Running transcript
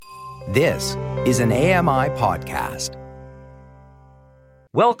This is an AMI podcast.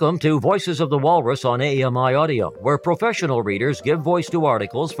 Welcome to Voices of the Walrus on AMI Audio, where professional readers give voice to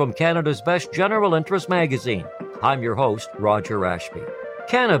articles from Canada's best general interest magazine. I'm your host, Roger Ashby.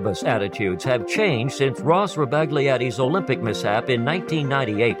 Cannabis attitudes have changed since Ross Rebagliati's Olympic mishap in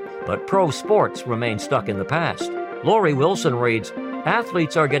 1998, but pro sports remain stuck in the past. Lori Wilson reads,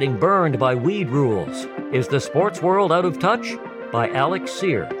 "Athletes are getting burned by weed rules. Is the sports world out of touch?" By Alex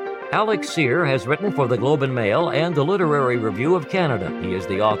Cyr. Alex Cyr has written for the Globe and Mail and the Literary Review of Canada. He is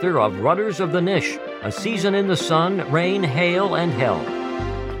the author of Runners of the Niche, A Season in the Sun, Rain, Hail, and Hell.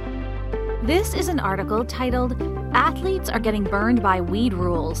 This is an article titled, "Athletes Are Getting Burned by Weed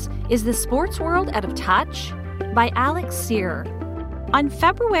Rules. Is the Sports World Out of Touch?" By Alex Cyr. On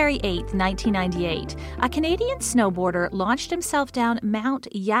February 8, 1998, a Canadian snowboarder launched himself down Mount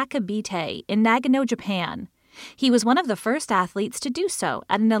Yakabite in Nagano, Japan. He was one of the first athletes to do so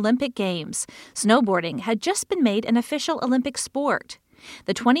at an Olympic Games. Snowboarding had just been made an official Olympic sport.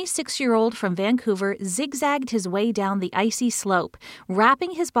 The 26-year-old from Vancouver zigzagged his way down the icy slope,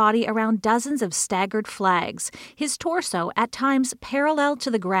 wrapping his body around dozens of staggered flags, his torso at times parallel to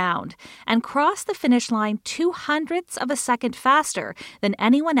the ground, and crossed the finish line 0.02 of a second faster than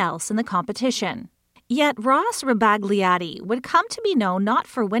anyone else in the competition. Yet Ross Rebagliati would come to be known not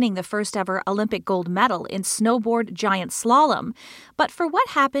for winning the first ever Olympic gold medal in snowboard giant slalom, but for what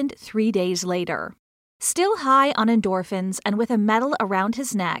happened 3 days later. Still high on endorphins and with a medal around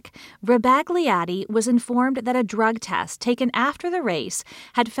his neck, Rebagliati was informed that a drug test taken after the race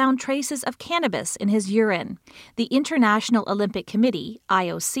had found traces of cannabis in his urine. The International Olympic Committee,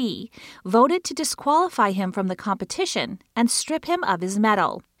 IOC, voted to disqualify him from the competition and strip him of his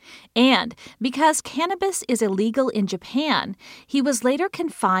medal. And because cannabis is illegal in Japan, he was later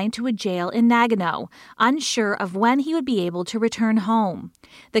confined to a jail in Nagano, unsure of when he would be able to return home.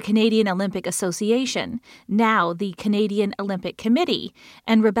 The Canadian Olympic Association, now the Canadian Olympic Committee,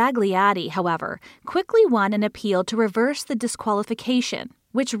 and Rebagliati, however, quickly won an appeal to reverse the disqualification,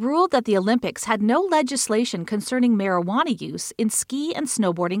 which ruled that the Olympics had no legislation concerning marijuana use in ski and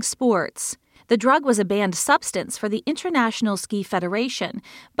snowboarding sports. The drug was a banned substance for the International Ski Federation,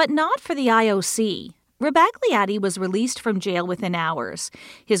 but not for the IOC. Rebagliati was released from jail within hours.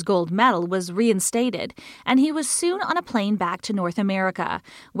 His gold medal was reinstated, and he was soon on a plane back to North America,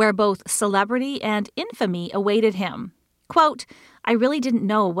 where both celebrity and infamy awaited him. Quote, "I really didn't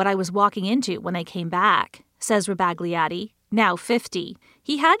know what I was walking into when I came back," says Rebagliati, now 50.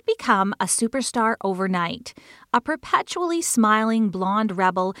 He had become a superstar overnight, a perpetually smiling blonde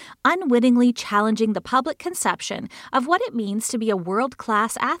rebel unwittingly challenging the public conception of what it means to be a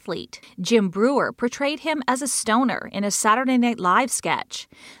world-class athlete. Jim Breuer portrayed him as a stoner in a Saturday Night Live sketch.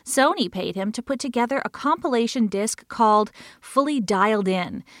 Sony paid him to put together a compilation disc called Fully Dialed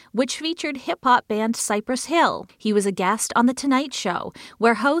In, which featured hip-hop band Cypress Hill. He was a guest on The Tonight Show,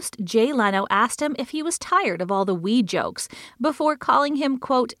 where host Jay Leno asked him if he was tired of all the weed jokes before calling him,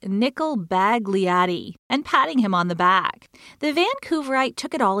 quote, "Nickel Bagliati," and patting him on the back. The Vancouverite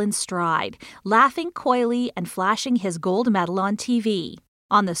took it all in stride, laughing coyly and flashing his gold medal on TV.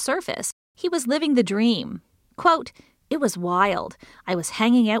 On the surface, he was living the dream. Quote, "It was wild. I was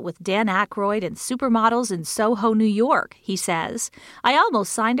hanging out with Dan Aykroyd and supermodels in Soho, New York," he says. "I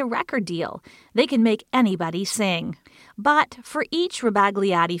almost signed a record deal. They can make anybody sing." But for each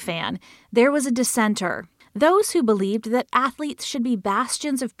Rebagliati fan, there was a dissenter. Those who believed that athletes should be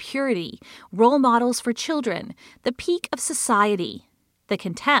bastions of purity, role models for children, the peak of society. The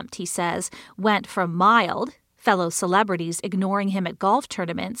contempt, he says, went from mild, fellow celebrities ignoring him at golf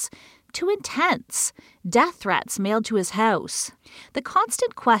tournaments, to intense, death threats mailed to his house. The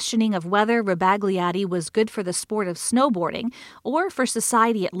constant questioning of whether Rebagliati was good for the sport of snowboarding or for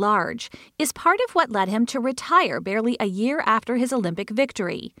society at large is part of what led him to retire barely a year after his Olympic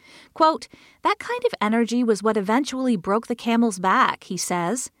victory. Quote, "That kind of energy was what eventually broke the camel's back," he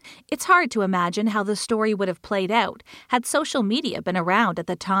says. It's hard to imagine how the story would have played out had social media been around at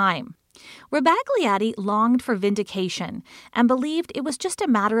the time. Rebagliati longed for vindication and believed it was just a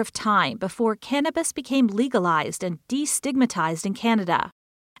matter of time before cannabis became legalized and destigmatized in Canada.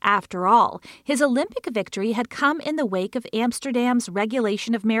 After all, his Olympic victory had come in the wake of Amsterdam's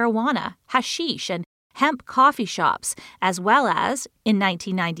regulation of marijuana, hashish, and hemp coffee shops, as well as, in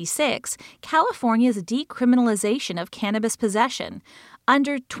 1996, California's decriminalization of cannabis possession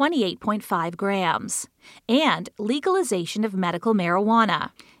under 28.5 grams, and legalization of medical marijuana.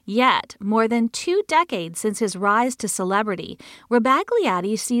 Yet, more than 2 decades since his rise to celebrity,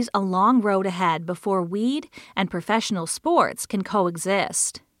 Rebagliati sees a long road ahead before weed and professional sports can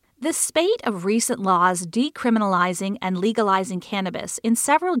coexist. The spate of recent laws decriminalizing and legalizing cannabis in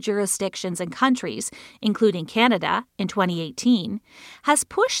several jurisdictions and countries, including Canada in 2018, has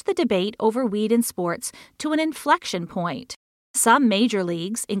pushed the debate over weed in sports to an inflection point. Some major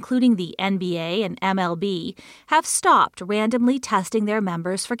leagues, including the NBA and MLB, have stopped randomly testing their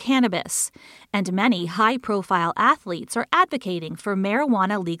members for cannabis, and many high-profile athletes are advocating for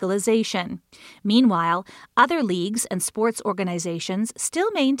marijuana legalization. Meanwhile, other leagues and sports organizations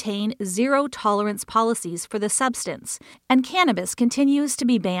still maintain zero-tolerance policies for the substance, and cannabis continues to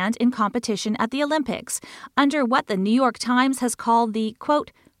be banned in competition at the Olympics under what the New York Times has called the,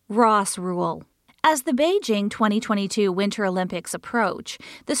 quote, Ross Rule. As the Beijing 2022 Winter Olympics approach,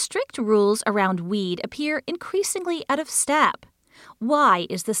 the strict rules around weed appear increasingly out of step. Why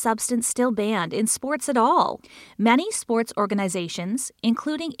is the substance still banned in sports at all? Many sports organizations,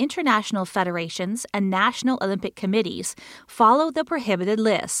 including international federations and national Olympic committees, follow the prohibited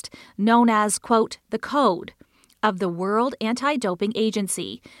list, known as, quote, the Code, of the World Anti-Doping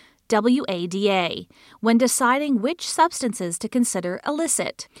Agency, WADA, when deciding which substances to consider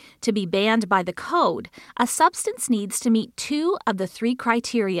illicit. To be banned by the code, a substance needs to meet 2 of the 3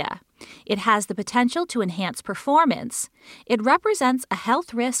 criteria. It has the potential to enhance performance, it represents a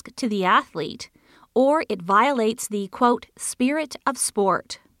health risk to the athlete, or it violates the, quote, spirit of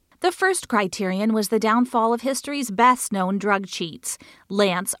sport. The first criterion was the downfall of history's best-known drug cheats,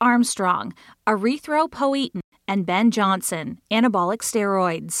 Lance Armstrong, erythropoietin, and Ben Johnson, anabolic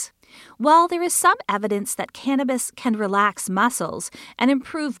steroids. While there is some evidence that cannabis can relax muscles and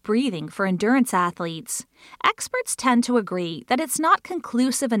improve breathing for endurance athletes, experts tend to agree that it's not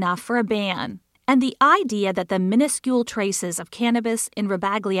conclusive enough for a ban. And the idea that the minuscule traces of cannabis in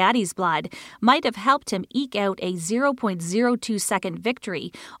Rebagliati's blood might have helped him eke out a 0.02-second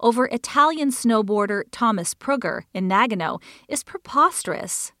victory over Italian snowboarder Thomas Prugger in Nagano is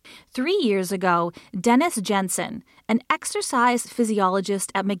preposterous. 3 years ago, Dennis Jensen, an exercise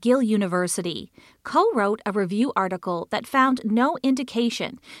physiologist at McGill University, co-wrote a review article that found no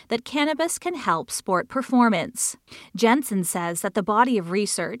indication that cannabis can help sport performance. Jensen says that the body of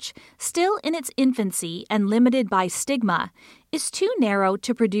research, still in its infancy and limited by stigma, is too narrow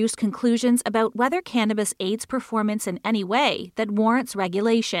to produce conclusions about whether cannabis aids performance in any way that warrants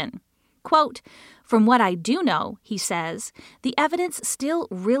regulation. Quote, from what I do know, he says, the evidence still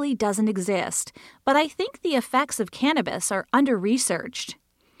really doesn't exist, but I think the effects of cannabis are under-researched.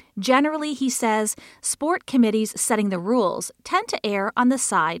 Generally, he says, sport committees setting the rules tend to err on the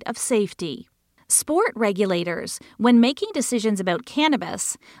side of safety. Sport regulators, when making decisions about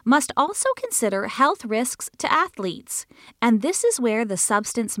cannabis, must also consider health risks to athletes, and this is where the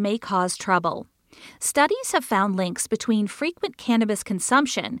substance may cause trouble. Studies have found links between frequent cannabis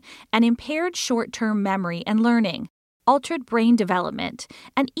consumption and impaired short-term memory and learning, altered brain development,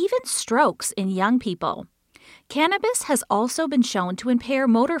 and even strokes in young people. Cannabis has also been shown to impair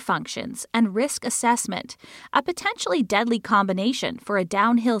motor functions and risk assessment, a potentially deadly combination for a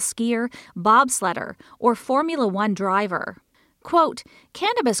downhill skier, bobsledder, or Formula One driver. Quote,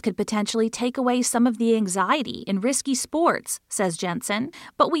 cannabis could potentially take away some of the anxiety in risky sports, says Jensen,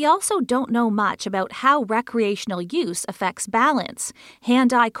 but we also don't know much about how recreational use affects balance,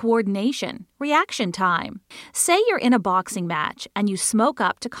 hand-eye coordination, reaction time. Say you're in a boxing match and you smoke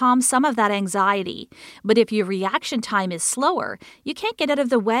up to calm some of that anxiety, but if your reaction time is slower, you can't get out of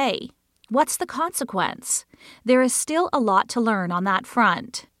the way. What's the consequence? There is still a lot to learn on that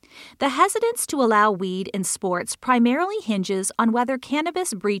front. The hesitance to allow weed in sports primarily hinges on whether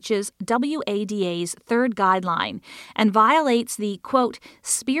cannabis breaches WADA's third guideline and violates the, quote,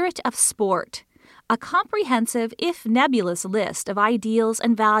 spirit of sport, a comprehensive, if nebulous, list of ideals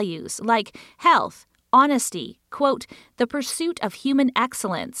and values like health, honesty, quote, the pursuit of human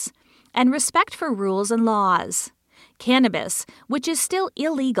excellence, and respect for rules and laws. Cannabis, which is still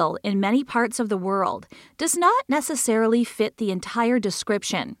illegal in many parts of the world, does not necessarily fit the entire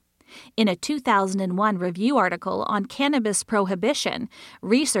description. In a 2001 review article on cannabis prohibition,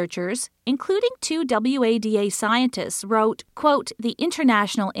 researchers, including 2 WADA scientists, wrote, quote, the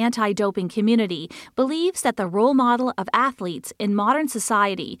international anti-doping community believes that the role model of athletes in modern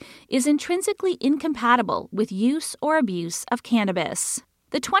society is intrinsically incompatible with use or abuse of cannabis.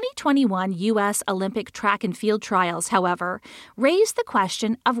 The 2021 U.S. Olympic track and field trials, however, raised the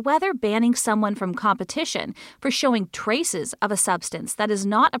question of whether banning someone from competition for showing traces of a substance that is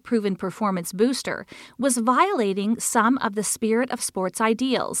not a proven performance booster was violating some of the spirit of sports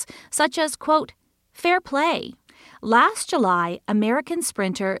ideals, such as, quote, fair play. Last July, American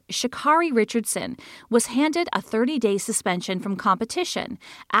sprinter Sha'Carri Richardson was handed a 30-day suspension from competition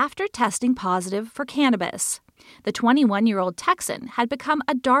after testing positive for cannabis. The 21-year-old Texan had become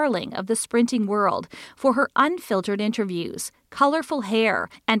a darling of the sprinting world for her unfiltered interviews, colorful hair,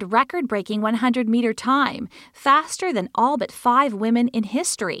 and record-breaking 100-meter time, faster than all but 5 women in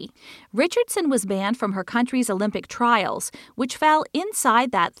history. Richardson was banned from her country's Olympic trials, which fell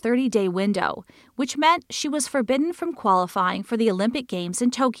inside that 30-day window, which meant she was forbidden from qualifying for the Olympic Games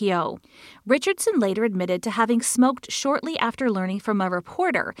in Tokyo. Richardson later admitted to having smoked shortly after learning from a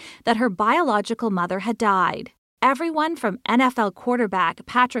reporter that her biological mother had died. Everyone from NFL quarterback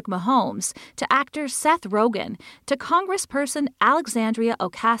Patrick Mahomes to actor Seth Rogen to Congressperson Alexandria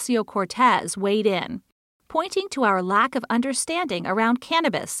Ocasio-Cortez weighed in, pointing to our lack of understanding around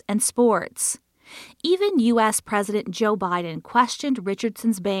cannabis and sports. Even U.S. President Joe Biden questioned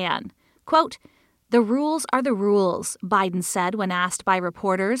Richardson's ban. Quote, "The rules are the rules," Biden said when asked by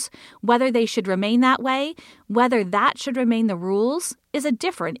reporters. Whether they should remain that way, whether that should remain the rules, is a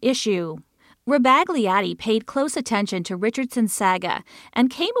different issue. Rebagliati paid close attention to Richardson's saga and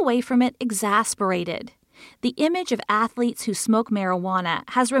came away from it exasperated. The image of athletes who smoke marijuana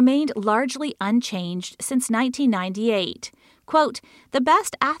has remained largely unchanged since 1998. Quote, "The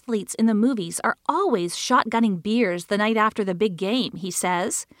best athletes in the movies are always shotgunning beers the night after the big game," he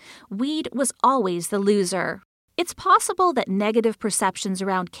says. Weed was always the loser. It's possible that negative perceptions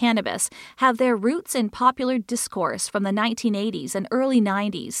around cannabis have their roots in popular discourse from the 1980s and early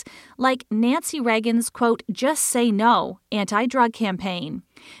 90s, like Nancy Reagan's, quote, "Just Say No" anti-drug campaign.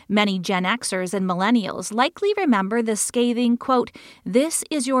 Many Gen Xers and millennials likely remember the scathing, quote, "This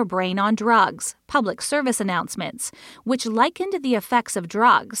is your brain on drugs" public service announcements, which likened the effects of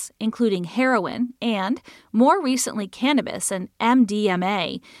drugs, including heroin and, more recently, cannabis and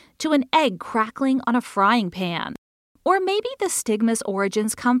MDMA, to an egg crackling on a frying pan. Or maybe the stigma's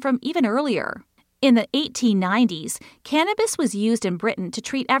origins come from even earlier. In the 1890s, cannabis was used in Britain to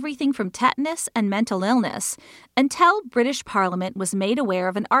treat everything from tetanus and mental illness until British Parliament was made aware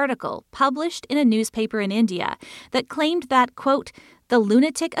of an article published in a newspaper in India that claimed that, quote, "The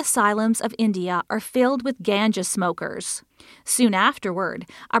lunatic asylums of India are filled with ganja smokers." Soon afterward,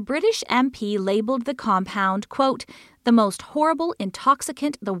 a British MP labeled the compound, quote, "the most horrible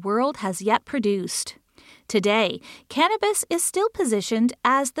intoxicant the world has yet produced." Today, cannabis is still positioned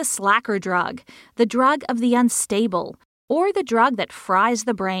as the slacker drug, the drug of the unstable, or the drug that fries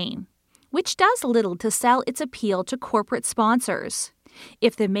the brain, which does little to sell its appeal to corporate sponsors.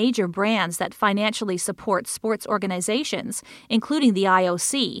 If the major brands that financially support sports organizations, including the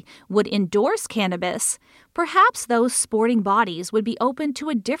IOC, would endorse cannabis, perhaps those sporting bodies would be open to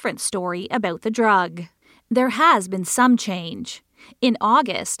a different story about the drug. There has been some change. In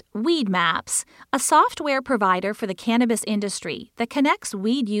August, Weedmaps, a software provider for the cannabis industry that connects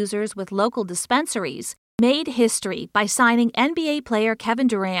weed users with local dispensaries, made history by signing NBA player Kevin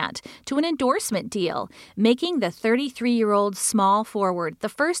Durant to an endorsement deal, making the 33-year-old small forward the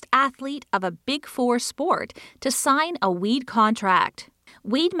first athlete of a Big Four sport to sign a weed contract.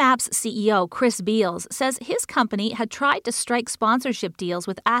 Weedmaps CEO Chris Beals says his company had tried to strike sponsorship deals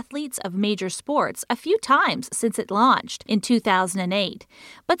with athletes of major sports a few times since it launched in 2008,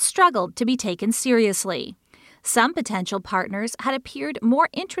 but struggled to be taken seriously. Some potential partners had appeared more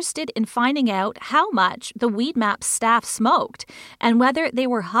interested in finding out how much the Weedmaps staff smoked and whether they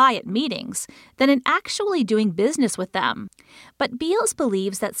were high at meetings than in actually doing business with them. But Beals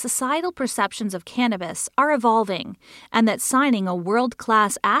believes that societal perceptions of cannabis are evolving and that signing a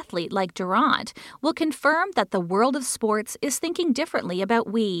world-class athlete like Durant will confirm that the world of sports is thinking differently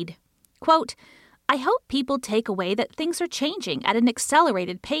about weed. Quote, "I hope people take away that things are changing at an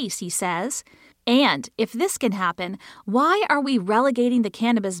accelerated pace," he says. And if this can happen, why are we relegating the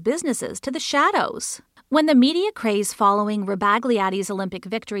cannabis businesses to the shadows? When the media craze following Rebagliati's Olympic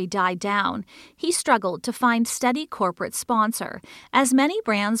victory died down, he struggled to find steady corporate sponsor, as many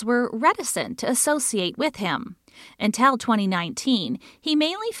brands were reticent to associate with him. Until 2019, he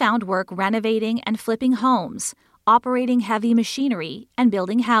mainly found work renovating and flipping homes, operating heavy machinery, and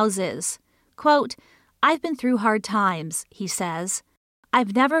building houses. Quote, "I've been through hard times," he says.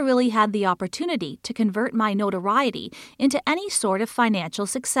 "I've never really had the opportunity to convert my notoriety into any sort of financial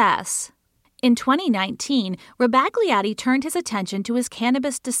success." In 2019, Rebagliati turned his attention to his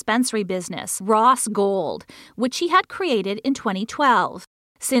cannabis dispensary business, Ross Gold, which he had created in 2012.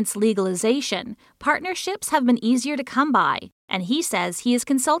 Since legalization, partnerships have been easier to come by, and he says he is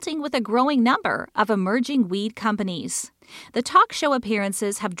consulting with a growing number of emerging weed companies. The talk show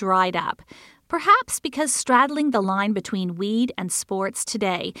appearances have dried up, perhaps because straddling the line between weed and sports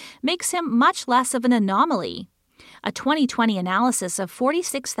today makes him much less of an anomaly. A 2020 analysis of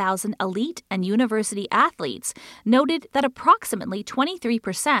 46,000 elite and university athletes noted that approximately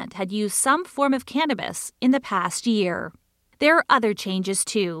 23% had used some form of cannabis in the past year. There are other changes,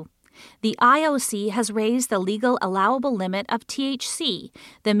 too. The IOC has raised the legal allowable limit of THC,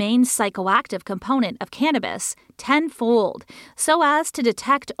 the main psychoactive component of cannabis, tenfold, so as to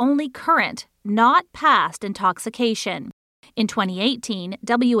detect only current, not past intoxication. In 2018,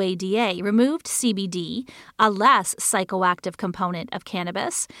 WADA removed CBD, a less psychoactive component of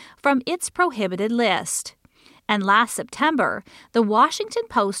cannabis, from its prohibited list. And last September, The Washington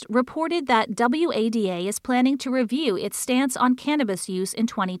Post reported that WADA is planning to review its stance on cannabis use in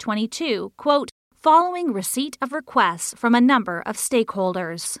 2022, quote, following receipt of requests from a number of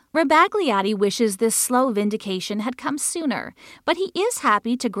stakeholders. Rebagliati wishes this slow vindication had come sooner, but he is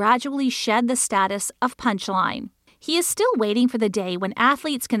happy to gradually shed the status of punchline. He is still waiting for the day when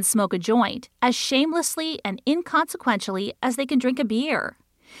athletes can smoke a joint as shamelessly and inconsequentially as they can drink a beer.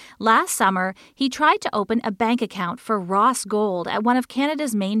 Last summer, he tried to open a bank account for Ross Gold at one of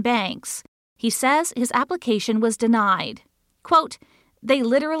Canada's main banks. He says his application was denied. Quote, they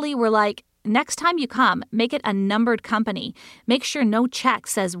literally were like, next time you come, make it a numbered company. Make sure no check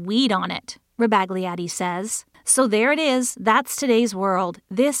says weed on it, Rebagliati says. So there it is. That's today's world.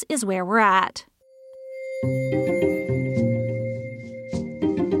 This is where we're at.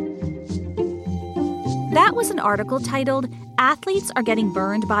 That was an article titled, Athletes Are Getting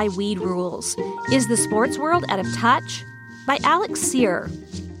Burned by Weed Rules. Is the Sports World Out of Touch? By Alex Sear.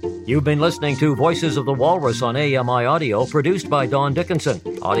 You've been listening to Voices of the Walrus on AMI Audio, produced by Don Dickinson.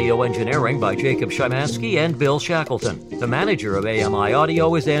 Audio engineering by Jacob Szymanski and Bill Shackleton. The manager of AMI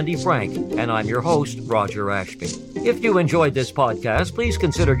Audio is Andy Frank, and I'm your host, Roger Ashby. If you enjoyed this podcast, please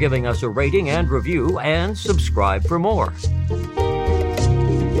consider giving us a rating and review, and subscribe for more.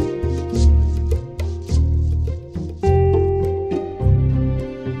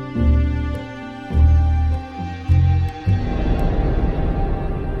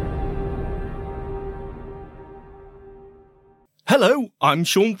 Hello, I'm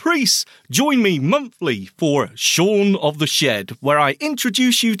Sean Priest. Join me monthly for Sean of the Shed, where I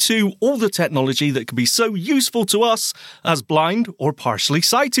introduce you to all the technology that can be so useful to us as blind or partially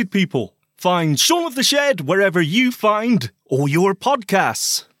sighted people. Find Sean of the Shed wherever you find all your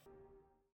podcasts.